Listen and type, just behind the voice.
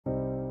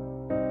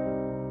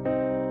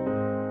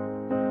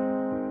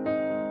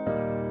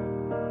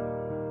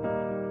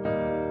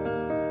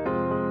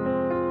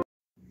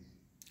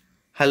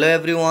Hello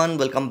everyone,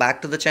 welcome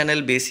back to the channel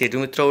Base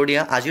MITRA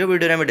ODIA. आज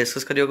video में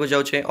discuss करियो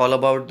जाउछे all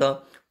about the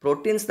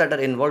proteins that are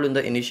involved in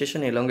the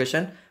initiation,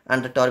 elongation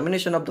and the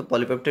termination of the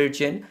polypeptide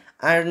chain.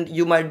 And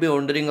you might be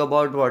wondering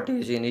about what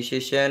is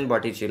initiation,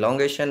 what is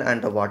elongation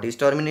and what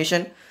is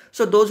termination.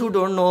 So those who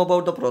don't know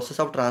about the process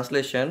of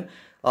translation,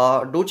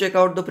 do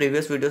check out the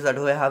previous videos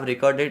that we have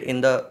recorded in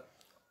the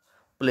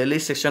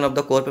playlist section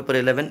of the core paper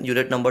 11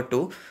 unit number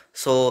 2.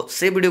 So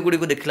से video गुडी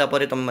को देखला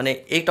परे तुम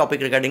माने एक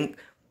topic regarding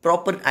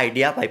proper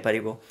idea pi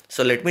परिबो.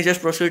 So let me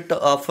just proceed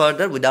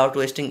further without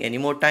wasting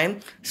any more time.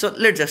 So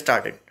let's just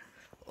start it.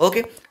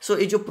 Okay, so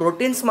ये जो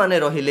proteins माने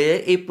रहिले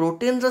ये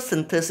प्रोटीन्स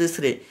सिंथेसिस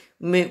रे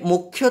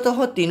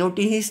मुख्यतः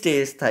तीनोटी ही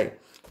स्टेज थाए.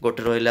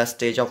 गोटे रहिला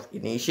स्टेज ऑफ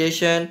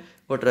इनिशिएशन,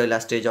 गोटे रहिला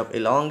स्टेज ऑफ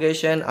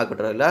इलॉन्गेशन आ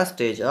गोटे रहिला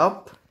स्टेज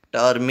ऑफ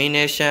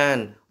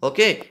टर्मिनेशन.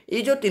 ओके,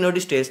 ये जो तीनोटी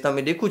स्टेज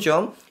तमे देखुछ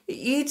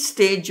ईच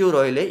स्टेज जो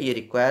रहिले ये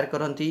रिक्वायर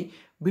करंती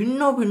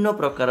भिन्न भिन्न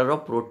प्रकार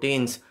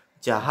प्रोटीन्स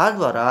जहाँ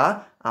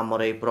द्वारा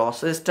आमर ये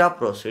प्रोसेसटा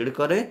प्रोसीड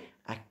करे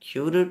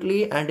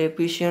एक्यूरेटली एंड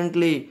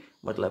एफिशिएंटली.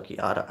 मतलब कि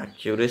यार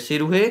एक्यूरेसी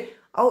रुहे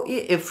आउ ये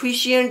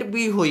एफिशिएंट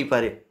भी होई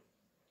पारे.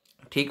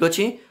 ठीक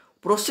अछि,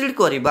 प्रोसीड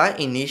करबा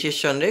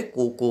इनिशिएशन रे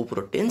को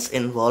प्रोटीन्स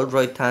इन्वॉल्व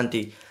रही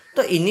थांती.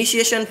 तो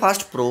इनिशिएशन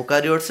फास्ट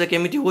प्रोकारियोट से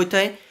केमिति होई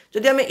थाए.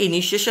 जदि आमे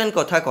इनिशिएशन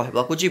कथा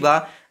कहबा को जिबा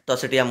तो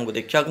सेठी हमको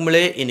देखा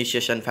मिले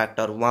initiation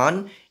factor 1,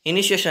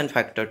 initiation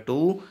factor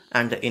 2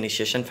 and the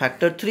initiation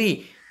factor 3.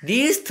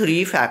 These three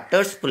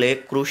factors play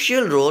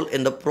crucial role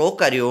in the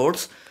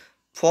prokaryotes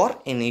for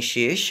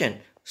initiation.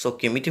 So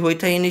केमिति होई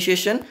था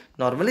इनिशिएशन.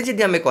 नॉर्मली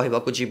जदि आमे कहबा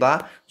को जिबा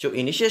जो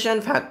इनिशिएशन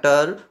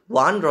फैक्टर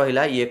 1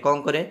 रहिला ये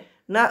कोन करे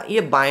ना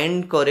ये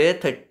बाइंड करे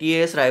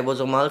 30S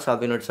राइबोसोमल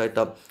सब यूनिट सहित.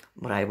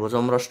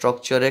 राइबोसोम रो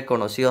स्ट्रक्चर रे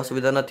कोनोसी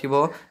असुविधा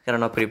नथिबो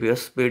कारण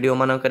प्रीवियस वीडियो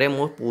मानन करे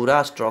मु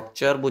पूरा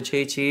स्ट्रक्चर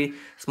बुझेई छी,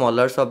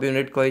 स्मॉलर सब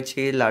यूनिट कहै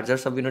छी, लार्जर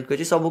सब यूनिट कहै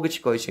छी, सब किछ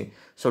कहै छी.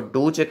 So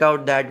do check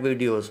out that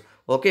videos.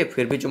 Okay,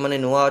 फिर भी जो मैंने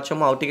नुआ अच्छे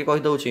मुझे आउटे कही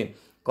दूसरी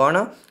कौन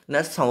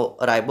ना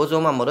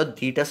राइबोसोम आमर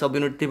दुईटा सब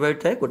यूनिट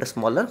डिवाइड थाए, गोटे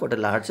स्मॉलर गोटे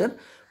लार्जर.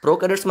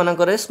 प्रोकैरियोट्स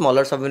मानकर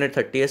स्मॉलर सब यूनिट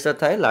 30S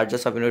थाए, लार्जर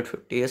सब यूनिट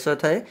 50S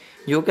थाए.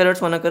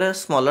 यूकैरियोट्स मानकर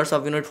स्मॉलर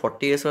सब यूनिट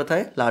 40S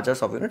थाए, लार्जर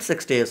सब यूनिट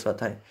 60S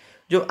थाए.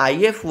 जो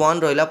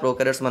IF1 रहा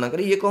प्रोकैरियोट्स मानकर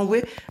ये कौन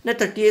हुए ना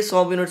 30S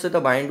सब यूनिट से तो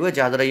बाइंड हुए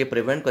जहाँद्वारा ये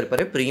प्रिवेंट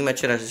करें pre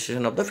mature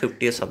association of the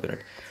 50S सब यूनिट.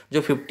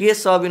 जो 50S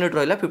सब यूनिट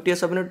रहा 50S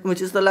सब unit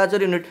which is the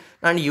larger unit.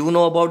 And you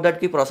know about that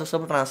कि प्रोसेस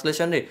ऑफ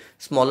ट्रांसलेशन रे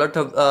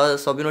स्मॉलर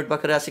सब यूनिट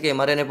पाखे आसिक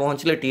mRNA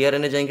पहुँचले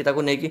tRNA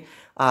जाकि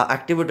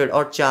एक्टिवेटेड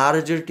और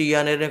चार्ज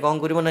tRNA कौन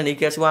कर नहीं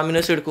आसो अमीनो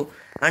एसिड को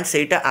एंड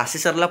सेटा आसी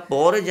सारा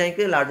पर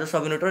जाकि लार्जर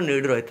सब यूनिट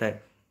नीड रही है.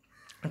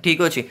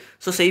 ठीक अच्छे.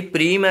 सो से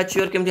प्री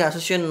मैच्योर केमती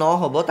एसोसिएशन न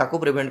हो ताको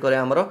प्रिवेंट करे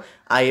आमर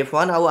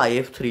IF1 आउ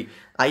IF3.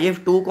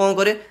 IF2 कौन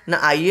करे ना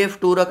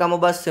IF2 रो काम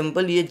बस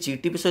सिंपल ये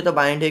GTP सहित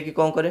बाइंड है कि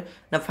कौन करे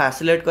ना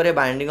फैसिलिटेट करे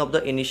binding of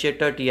the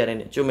initiator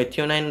tRNA. जो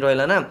मेथियोनाइन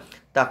रहा ना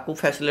ताकू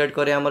फैसिलिटेट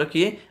करे आमर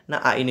किए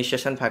ना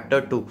इनिशिएशन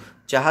फैक्टर 2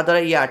 जहाँ द्वारा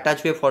ये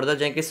अटैच हुए फर्दर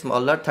जाए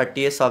स्मॉलर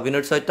 30S सब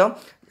यूनिट सहित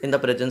in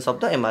the presence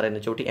of the mRNA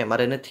जो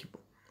mRNA थी.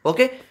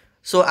 Okay,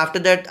 so after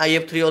that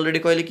IF3 already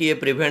कहली कि ये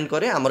प्रिवेंट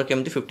करे आमर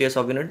केमती 50S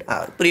सब यूनिट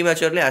प्री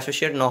मैच्योरली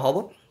एसोसिएट न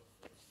हो.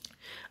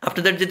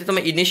 आफ्टर दैट जब तुम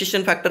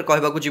इनिशिएशन फैक्टर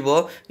कहबा जीवो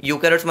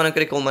यूकैरियोट्स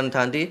मानकर कौन मान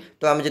थांती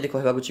तो आम जब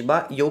कहबा जीवा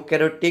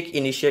eukaryotic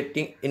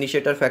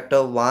initiator factor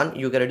 1,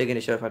 eukaryotic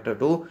initiator factor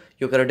 2,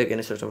 eukaryotic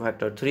initiator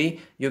factor 3,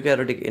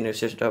 eukaryotic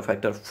initiator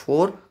factor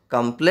 4,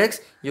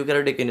 complex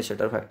eukaryotic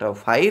initiator factor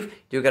 5,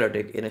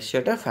 eukaryotic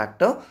initiator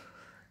factor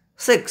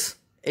 6.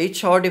 ये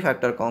 6टी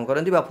फैक्टर कौन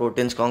करती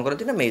प्रोटीन्स कौन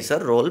करती ना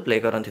मेजर रोल प्ले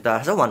करती.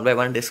 तो वन बाय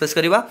वन डिस्कस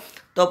करवा.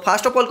 तो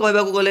फास्ट ऑफ ऑल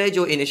कहबा गले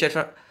जो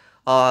इनिशिएटर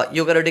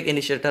यूकैरियोटिक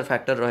इनिशिएटर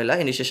फैक्टर रहा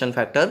इनिशिएशन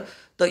फैक्टर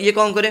तो ये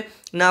कौन करे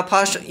ना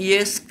फास्ट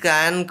ये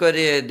स्कैन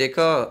करे देख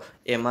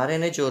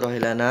mRNA जो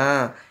रहा ना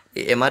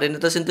mRNA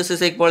तो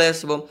सिंथेसिस एक पळे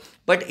आसबो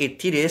बट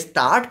एथिरे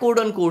स्टार्ट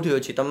कोडन कोठी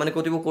अछि तुम माने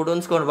कहतिबो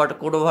कोडन्स कोन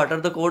what are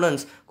the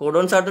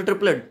कोडन्स are the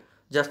triplet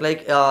just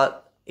like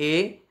A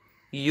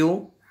U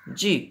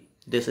G.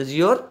 This is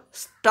your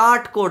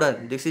start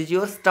codon.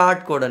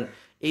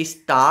 ये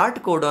स्टार्ट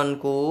कोडन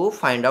को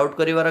फाइंड आउट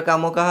करिवार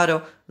काम कहार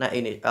ना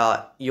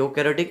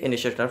यूकैरियोटिक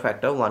इनिशिएटर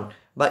फैक्टर 1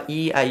 बा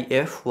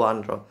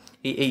EIF1 रो.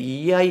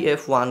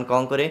 EIF1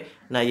 कौन करे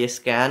ना ये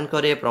स्कैन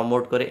करे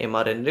प्रमोट करे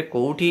mRNA रे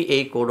कोठी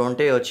ए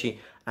कोडनटे अछि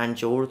एंड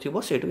जो थी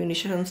से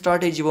इनिशिएशन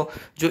स्टार्ट हो.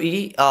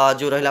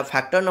 जो रहा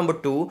फैक्टर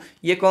नंबर 2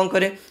 ये कौन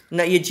करे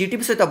ना ये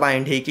GTP सहित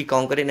बाइंड है कि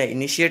कौन करे ना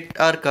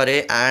इनिशिएटर करे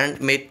and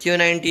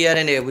methionine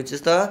tRNA which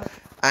is the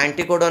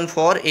एंटीकोडन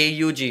for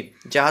AUG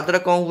जहाँ द्वारा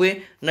कौन हुए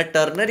ना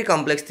टर्नरी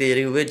कॉम्प्लेक्स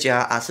थियरी हुए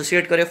जहाँ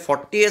एसोसिएट करे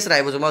 40S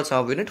राइबोसोमल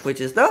सब unit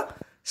which is the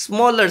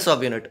smaller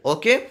सब यूनिट.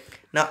 ओके,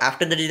 ना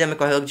आफ्टर दैट जब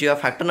कह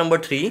फैक्टर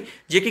नंबर 3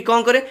 जे कि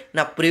कौन करे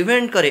ना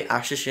प्रिवेंट करे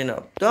एसोसिएशन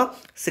ऑफ द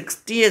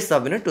 60S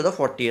सब यूनिट टू द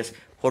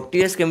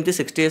 40S केमती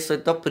 60S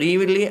सहित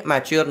प्रीली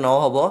मैच्योर न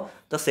हो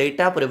तो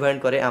सेटा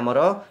प्रिवेंट करे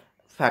आमर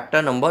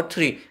factor number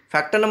 3.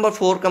 Factor number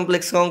 4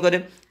 complex कौन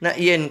करे ना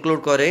ये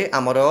इनक्लूड करे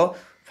आमर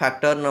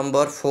फैक्टर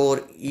नंबर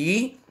 4E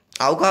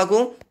आउ क्या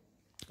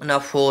ना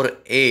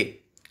 4A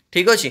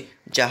ठीक अच्छे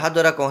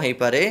जहाद्वारा कौन हो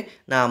पारे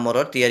ना आमर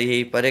या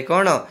पारे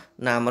कौन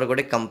ना आमर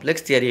गोटे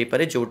कम्प्लेक्स या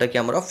पारे जोटा कि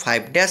आमर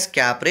 5'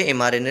 कैप्रे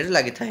mRNA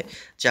लगी था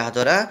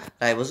जहाद्वारा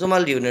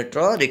राइबोसोमाल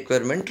यूनिट्र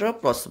रिक्वायरमेंट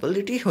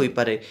पॉसिबिलिटी हो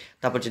पारे।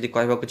 तापर जदि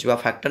कहबाक जा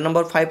फैक्टर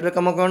नंबर 5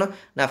 काम कौन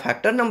ना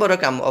फैक्टर नंबर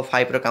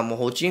 5 काम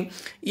हो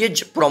ये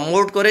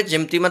प्रमोट करे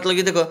जमती मतलब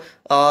कि देख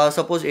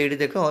सपोज ये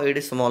देख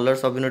ये स्मॉलर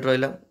सब यूनिट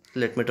रहा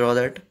लेट मी ड्रॉ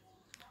दैट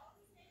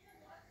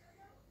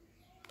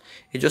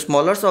ये जो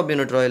स्मॉलर सब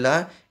यूनिट रहा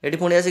ये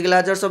पुणी आसिक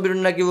लार्जर सब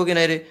यूनिट लगे कि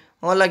ना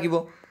हाँ लगे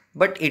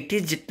बट ये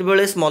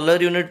जिते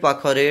स्मॉलर यूनिट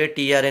पाखे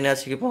tRNA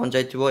आसिक पहुँच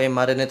जाए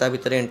mRNA ता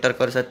भीतर एंटर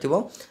कर सारी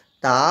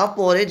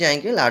तापर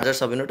जाए लार्जर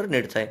सब यूनिट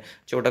नीड थाए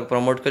जोटा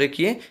प्रमोट करे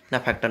किए ना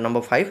factor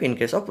number 5 in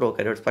case of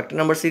prokaryotes. Factor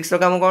number 6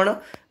 काम कौन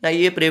ना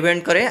ये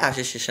प्रिवेंट करे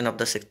एसोसिएशन ऑफ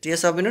द 60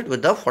 सब यूनिट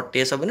विद द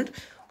 40 सब unit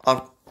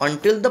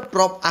until the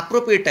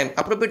appropriate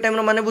time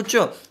माने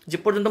बुझो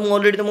जेपर्यंत मु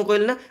ऑलरेडी तुमको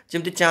कहली ना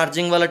जमती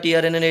चार्जिंग वाला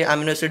tRNA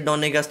अमीनो एसिड न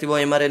नहीं आसो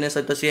mRNA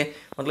सहित सी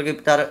मतलब कि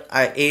तार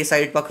ए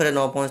साइड पाखे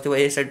न पहुँचो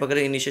ए साइड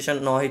पाखे इनिशिएशन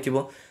न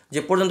हो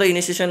जेपर्यंत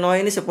इनिशिएशन न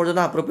होनी से पर्यंत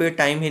appropriate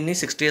टाइम होनी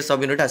 60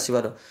 सब यूनिट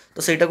आसबार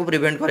तो सहीटा को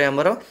प्रिवेंट करे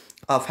आमर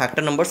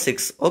फैक्टर नंबर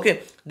 6 ओके।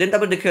 देन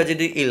तापर देखिए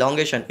जी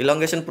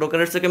इलॉन्गेशन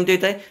प्रोकैरियोट्स केमती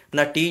होता है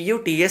ना TU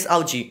TS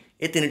आउ G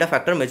ये 3टा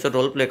फैक्टर मेजर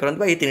रोल प्ले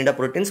करते ये 3टा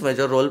प्रोटीन्स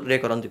मेजर रोल प्ले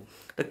करते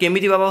तो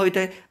केमी बाबा होता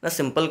है ना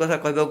सिंपल कथा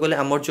कहबाक गले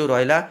आमर जो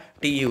रहा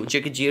TU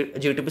जे कि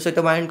GTP सहित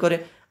बाइंड करे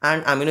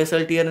एंड अमीनो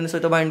एसिड tRNA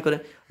सहित बाइंड करे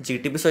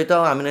GTP सहित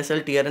अमीनो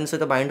एसिड tRNA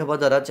सहित बाइंड हवा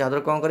द्वारा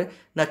जहाद्वारा कौन करे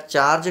ना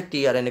चार्ज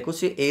tRNA को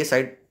सी ए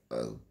साइड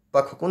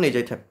पाख को नहीं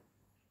जाए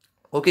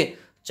ओके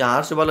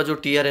चार्ज वाला जो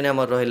tRNA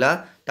आमर रहा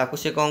ताकू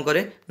सी कौन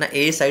करे ना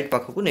ए साइड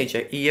पाख को नहीं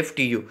जाए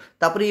EFTU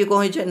तापर ये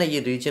कौन हो ना ये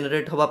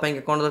रिजेनरेट होगापाई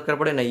कौन दरकार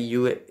पड़े ना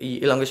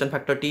इलॉन्गेशन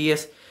फैक्टर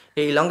TS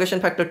ये इलॉन्गेशन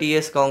फैक्टर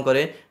TS कौन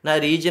करे ना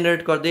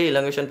रिजेनरेट कर दे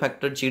इलॉन्गेशन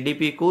फैक्टर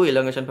GDP को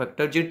इलॉन्गेशन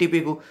फैक्टर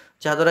GTP को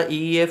जहाद्वारा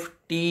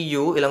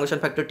EFTU elongation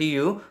factor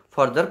TU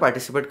further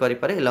participate करि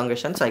पारे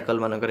इलॉन्गेशन साइकिल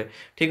मानक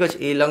ठीक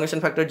अच्छे। इलॉन्गेशन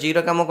फैक्टर G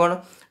रो काम कौन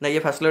ना ये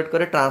फैसिलिटेट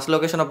करे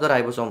ट्रांसलोकेशन ऑफ द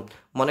राइबोसोम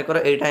मन कर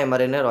एटा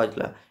mRNA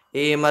रहा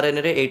ए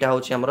mRNA रे एटा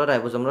होची हमरो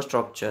राइबोसोम रो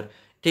स्ट्रक्चर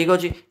ठीक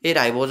अच्छे। ये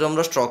राइबोसोम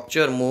रो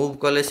स्ट्रक्चर मूव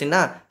कले सीना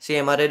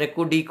से mRNA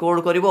को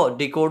डिकोड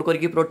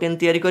करके प्रोटीन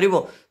तैयारी करिवो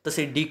तो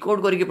से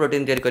डिकोड करके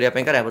प्रोटीन तैयारी करिया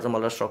पे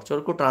राइबोसोम स्ट्रक्चर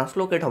को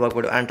ट्रांसलोकेट हवा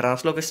पड़ो एंड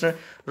ट्रांसलोकेशन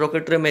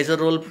रोकेट रे मेजर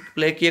रोल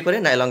प्ले किए करे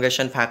ना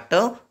elongation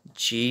factor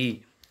G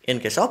in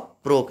case of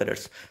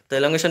prokaryotes. तो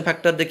इलॉन्गेशन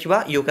फैक्टर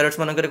देखिबा यूकैरियोट्स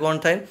मानकर कौन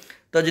थाए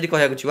तो जदि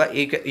कहया कुछबा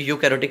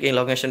eukaryotic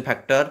elongation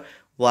factor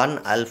 1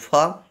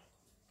 alpha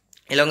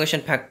elongation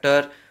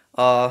factor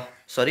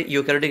sorry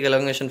eukaryotic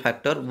elongation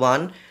factor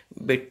 1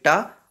 beta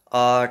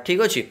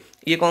ठीक अच्छे।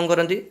 ये कौन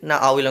करती ना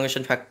आउ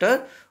elongation factor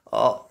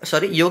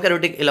sorry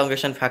eukaryotic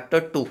elongation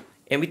factor 2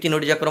 M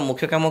तीनोटी जाकर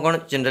मुख्य काम कौन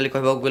जनरली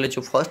कहबाक गले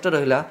जो फर्स्ट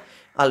रहा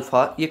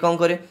अल्फा ये कौन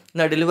करे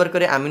ना डिलीवर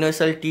करे अमीनो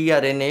एसिड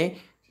tRNA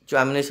जो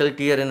अमीनो एसिड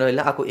tRNA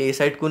रहा आपको ए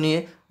साइड को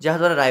नहीं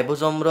जहाद्वारा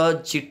ribosome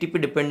GTP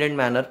dependent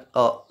manner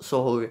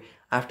show हुए।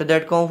 आफ्टर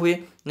दैट कौन हुए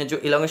जो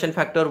इलॉन्गेशन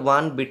फैक्टर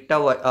 1 बीटा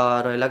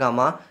रहा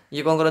गामा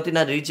ये कौन करती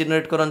ना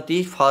रिजेनरेट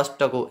करती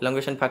फर्स्ट को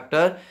elongation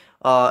factor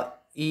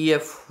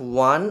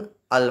EF1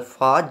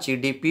 alpha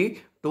GDP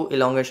to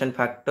elongation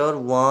factor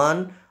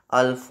 1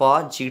 alpha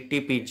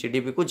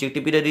GTP को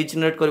GTP रे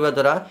रिजेनरेट करने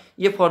द्वारा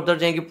ये फर्दर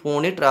जाए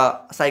पुणी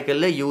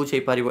साइकिल यूज हो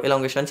पार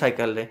इलॉन्गेशन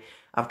साइकिल।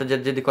 आफ्टर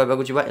जब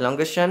कहबाक जा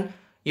इलॉन्गेशन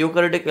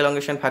यूकैरियोटिक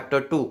इलॉन्गेशन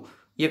फैक्टर 2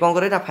 ये कौन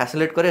करे ना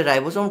फैसिलिटेट करे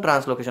ribosome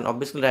translocation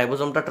obviously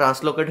ribosome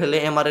translocate हेले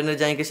mRNA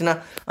जाए सीना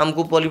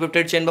आमको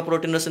polypeptide chain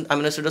protein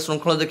amino acid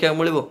श्रृंखला देखा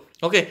मिले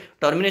ओके।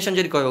 टर्मिनेशन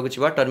जब कहबाक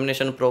जा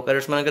टर्मिनेशन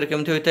प्रोकैरियोट्स मानकर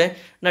केमती होता है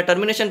ना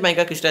टर्मिनेशन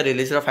पाइका किछटा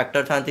रिलीज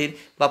फैक्टर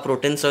था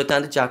प्रोटीन्स होता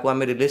जहाँ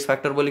आम रिलीज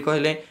फैक्टर बोली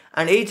कहले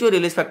एंड ये जो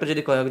रिलीज फैक्टर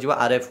जब कहबाक जा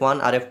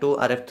RF1 RF2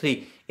 RF3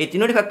 ये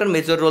तीनोटी फैक्टर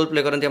मेजर रोल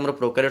प्ले करते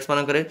प्रोकैरियोट्स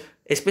मानकर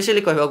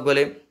स्पेशली कहबाक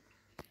गले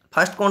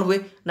फास्ट कौन हुए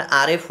ना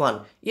RF1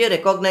 ये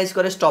रिकॉग्नाइज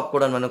करे स्टॉप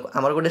कोडन मान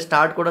आमर गोटे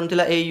स्टार्ट कोडन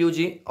थिला AUG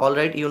all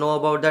right you know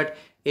about that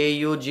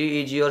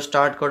AUG और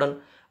स्टार्ट कोडन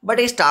बट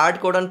ये स्टार्ट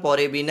कोडन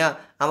पर भी ना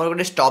आमर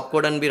गोटे स्टॉप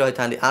कोडन भी रही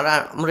था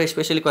आमर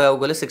स्पेशली कहबाक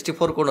गले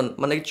 64 कोडन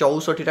माने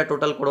 64टा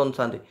टोटाल कोडन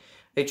था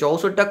ये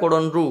 64टा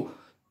कोडन रु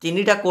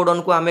 3टा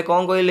कोडन को आम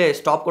कौन कहले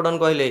स्टॉप कोडन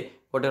कहले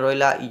गोटे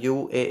रहा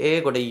UAA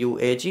गोटे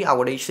UAG आ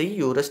गोटे से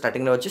यू रे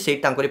स्टार्टिंग अच्छे से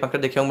पाखे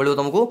देखा मिले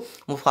तुमको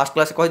मुझे फास्ट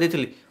क्लास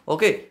कहीदी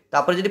ओके।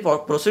 तापर जब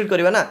प्रोसीड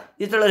करवा ना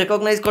जो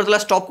रिकॉग्नाइज करदेला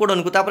स्टॉप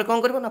कोडन को तापर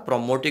कौन करवा ना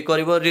प्रमोट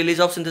कर release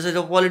of synthesis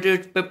of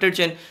polypeptide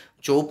chain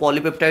जो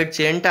पॉलीपेप्टाइड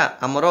चेनटा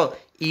आमर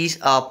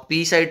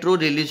पी साइड रू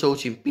रिलीज हो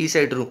पी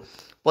साइड रू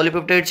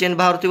पॉलीपेप्टाइड चेन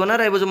बाहर थी ना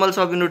राइबोसोमाल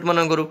सब यूनिट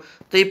मानकर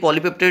तो ये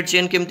पॉलीपेप्टाइड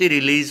चेन केमती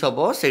रिलीज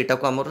हम सहीटा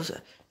को आमर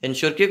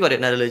एनश्योर किए करे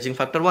ना रिलीजिंग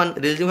फैक्टर 1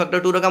 रिलीजिंग फैक्टर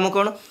 2 काम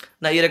कौन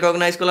ना ये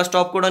रिकॉग्नाइज कला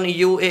stop codon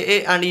UAA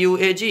and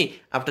UAG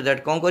after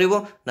that कौन करिवो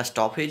ना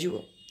स्टॉप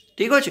हो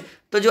ठीक अच्छे।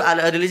 तो जो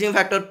रिलीजिंग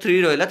फैक्टर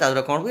 3 रहा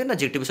तार कौन हुए ना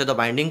GTP सहित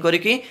बाइंडिंग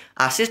करके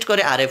आसिस्ट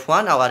करे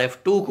RF1 और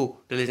RF2 को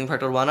रिलीजिंग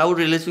फैक्टर 1 और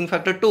releasing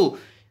factor 2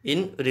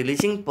 in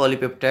releasing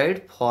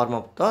polypeptide form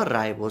of the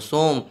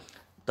ribosome.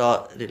 तो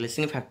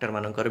रिलीजिंग फैक्टर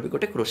मानकर भी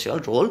गोटे क्रुशियल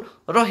रोल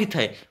रही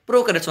है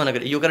प्रोकैरियोट्स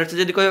मानक यूकैरियोट्स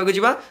जब कहवाक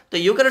जावा तो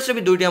यूकैरियोट्स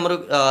भी दुईटी आमर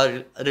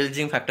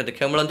रिलीजिंग फैक्टर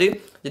देखा मिलती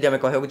जब आम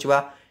कहवाक जावा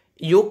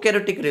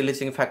eukaryotic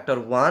releasing factor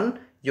 1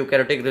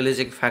 eukaryotic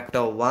releasing factor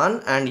 1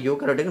 and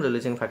eukaryotic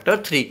releasing factor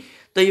 3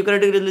 तो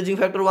यूकैरियोटिक रिलीजिंग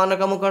फैक्टर 1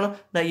 काम कौन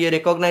ना ये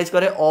रिकॉग्नाइज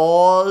करे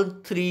all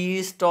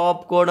 3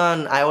 stop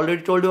codon I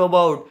already told you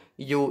about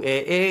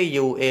UAA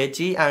UAG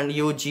and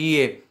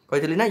UGA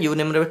कही ना यू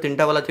नेम रे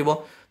 3टा वाला थी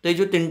तो ये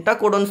जो 3टा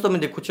कोडन्स तुम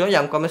देखुच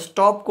या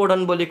स्टॉप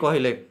कोडन बोली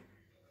कहले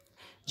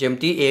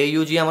जमती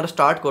AUG आम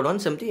स्टार्ट कोडन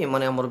सेमती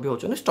एम भी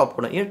होचन स्टॉप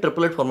कोडन ये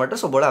ट्रिपलेट फॉर्मेट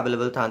सब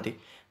अवेलेबल था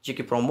जी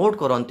कि प्रमोट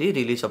करती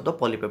रिलीज ऑफ द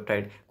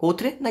पॉलीपेप्टाइड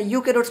कौन ना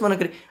यूकैरियोट्स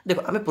मानक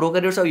देखो आम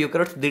प्रोकैरियोट्स और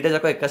यूकैरियोट्स दुईटा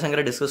जाक एका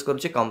संगे डिस्कस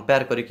करुचे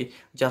कंपेयर करके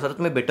जहाँ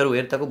तुम बेटर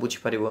वे ताको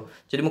बुझीपार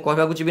जब मुझे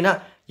कहवाक जी ना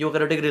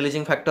यूकैरियोटिक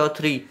रिलीजिंग फैक्टर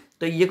 3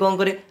 तो ये कौन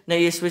करे ना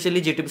ये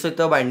स्पेशली जीटीपी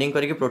सहित बाइंडिंग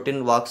करके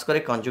प्रोटीन वर्क्स करे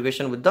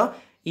conjugation with the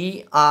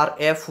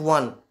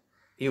ERF1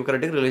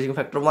 eukaryotic releasing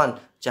factor 1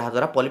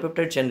 जहाँद्वारा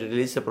polypeptide chain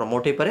release से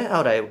प्रमोट हो पाए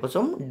और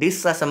राइबोसोम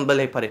डिसअसेंबल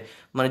हो पाए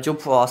माने जो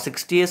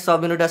 60S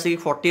सब यूनिट आसिक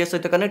 40S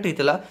सहित कनेक्ट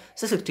होता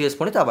से 60S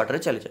पुणी ता बाटर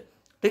चली जाए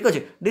ठीक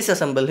अच्छे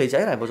डिसअसेंबल हो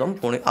जाए राइबोसोम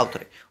पुणी आउ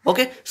थे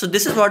okay so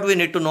this is what we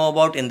need to know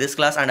about in this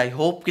class and I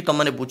hope कि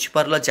तुमने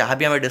बुझीपार जहाँ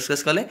भी आम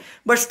डिस्कस कले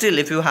but still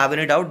if you have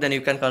any doubt then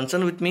you can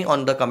concern with me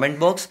on the comment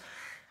box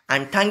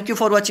and thank you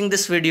for watching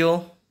this video.